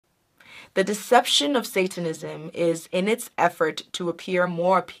The deception of Satanism is in its effort to appear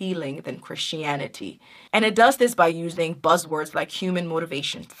more appealing than Christianity. And it does this by using buzzwords like human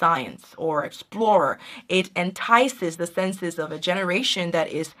motivation, science, or explorer. It entices the senses of a generation that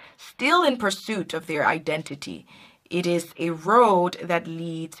is still in pursuit of their identity. It is a road that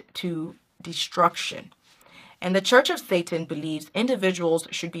leads to destruction. And the Church of Satan believes individuals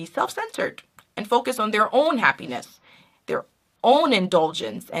should be self-centered and focus on their own happiness, their own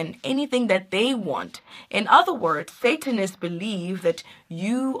indulgence, and anything that they want. In other words, Satanists believe that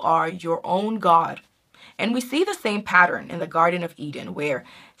you are your own God. And we see the same pattern in the Garden of Eden, where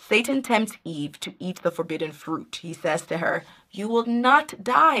Satan tempts Eve to eat the forbidden fruit. He says to her, "You will not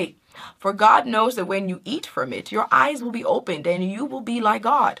die, for God knows that when you eat from it, your eyes will be opened and you will be like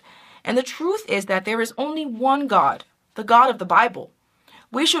God." And the truth is that there is only one God, the God of the Bible.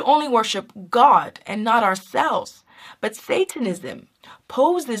 We should only worship God and not ourselves. But Satanism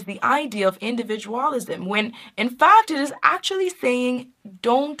poses the idea of individualism when, in fact, it is actually saying,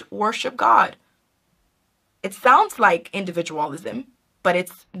 don't worship God. It sounds like individualism, but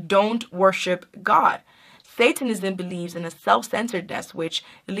it's don't worship God. Satanism believes in a self-centeredness which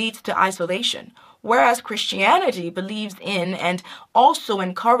leads to isolation, whereas Christianity believes in and also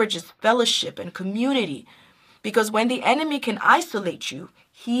encourages fellowship and community. Because when the enemy can isolate you,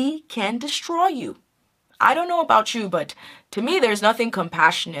 he can destroy you. I don't know about you, but to me, there's nothing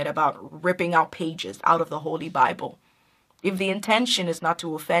compassionate about ripping out pages out of the Holy Bible. If the intention is not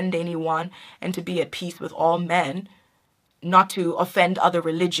to offend anyone and to be at peace with all men, not to offend other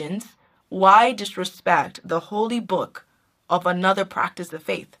religions, why disrespect the holy book of another practice of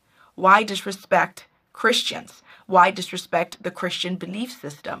faith? Why disrespect Christians? Why disrespect the Christian belief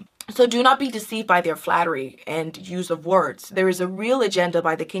system? So do not be deceived by their flattery and use of words. There is a real agenda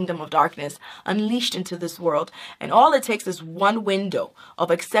by the kingdom of darkness unleashed into this world, and all it takes is one window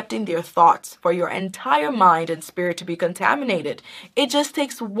of accepting their thoughts for your entire mind and spirit to be contaminated. It just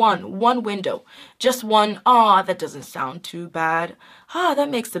takes one window. Just one, that doesn't sound too bad. That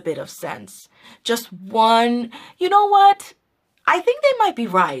makes a bit of sense. Just one, you know what? I think they might be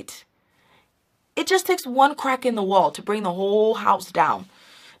right. It just takes one crack in the wall to bring the whole house down.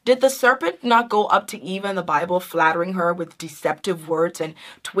 Did the serpent not go up to Eve in the Bible, flattering her with deceptive words and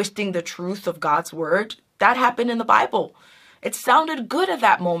twisting the truth of God's word? That happened in the Bible. It sounded good at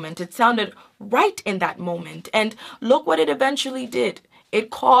that moment. It sounded right in that moment. And look what it eventually did.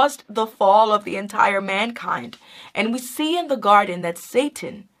 It caused the fall of the entire mankind. And we see in the garden that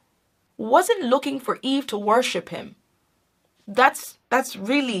Satan wasn't looking for Eve to worship him. That's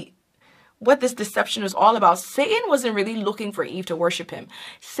really what this deception is all about. Satan wasn't really looking for Eve to worship him.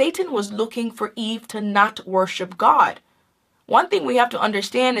 Satan was looking for Eve to not worship God. One thing we have to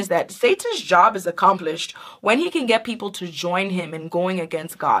understand is that Satan's job is accomplished when he can get people to join him in going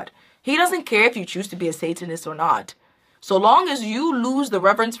against God. He doesn't care if you choose to be a Satanist or not. So long as you lose the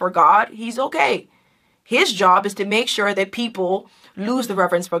reverence for God, he's okay. His job is to make sure that people lose the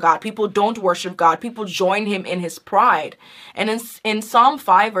reverence for God. People don't worship God. People join him in his pride. And in Psalm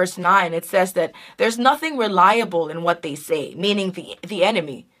 5 verse 9, it says that there's nothing reliable in what they say, meaning the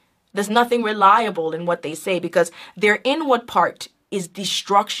enemy. There's nothing reliable in what they say because their inward part is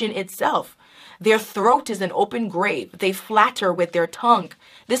destruction itself. Their throat is an open grave. They flatter with their tongue.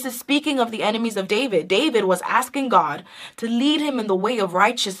 This is speaking of the enemies of David. David was asking God to lead him in the way of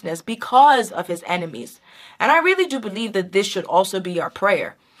righteousness because of his enemies. And I really do believe that this should also be our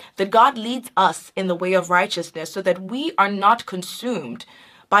prayer, that God leads us in the way of righteousness so that we are not consumed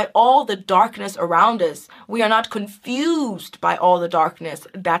by all the darkness around us. We are not confused by all the darkness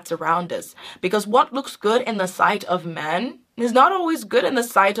that's around us. Because what looks good in the sight of man is not always good in the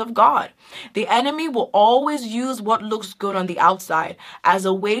sight of God. The enemy will always use what looks good on the outside as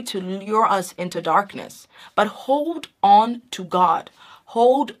a way to lure us into darkness. But hold on to God.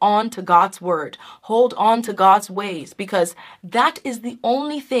 Hold on to God's word. Hold on to God's ways, because that is the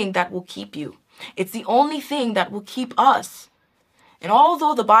only thing that will keep you. It's the only thing that will keep us. And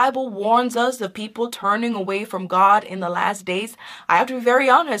although the Bible warns us of people turning away from God in the last days, I have to be very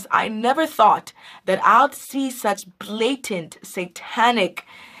honest, I never thought that I'd see such blatant satanic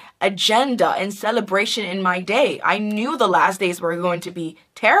agenda and celebration in my day. I knew the last days were going to be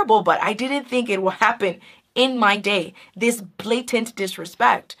terrible, but I didn't think it would happen in my day, this blatant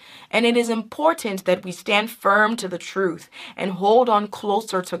disrespect. And it is important that we stand firm to the truth and hold on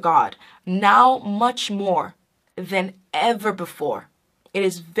closer to God, now much more than ever before. It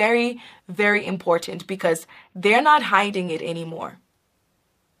is very, very important because they're not hiding it anymore.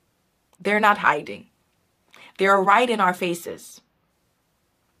 They're not hiding. They're right in our faces.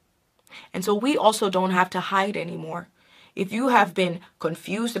 And so we also don't have to hide anymore. If you have been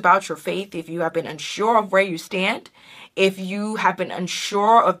confused about your faith, if you have been unsure of where you stand, if you have been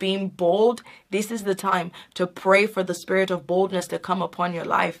unsure of being bold, this is the time to pray for the spirit of boldness to come upon your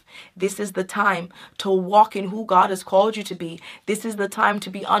life. This is the time to walk in who God has called you to be. This is the time to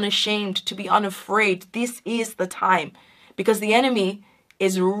be unashamed, to be unafraid. This is the time, because the enemy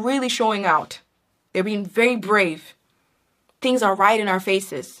is really showing out. They're being very brave. Things are right in our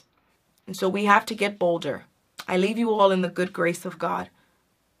faces. And so we have to get bolder. I leave you all in the good grace of God.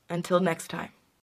 Until next time.